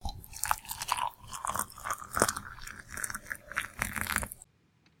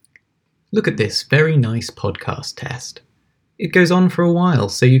Look at this very nice podcast test. It goes on for a while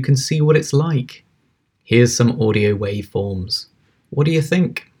so you can see what it's like. Here's some audio waveforms. What do you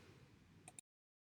think?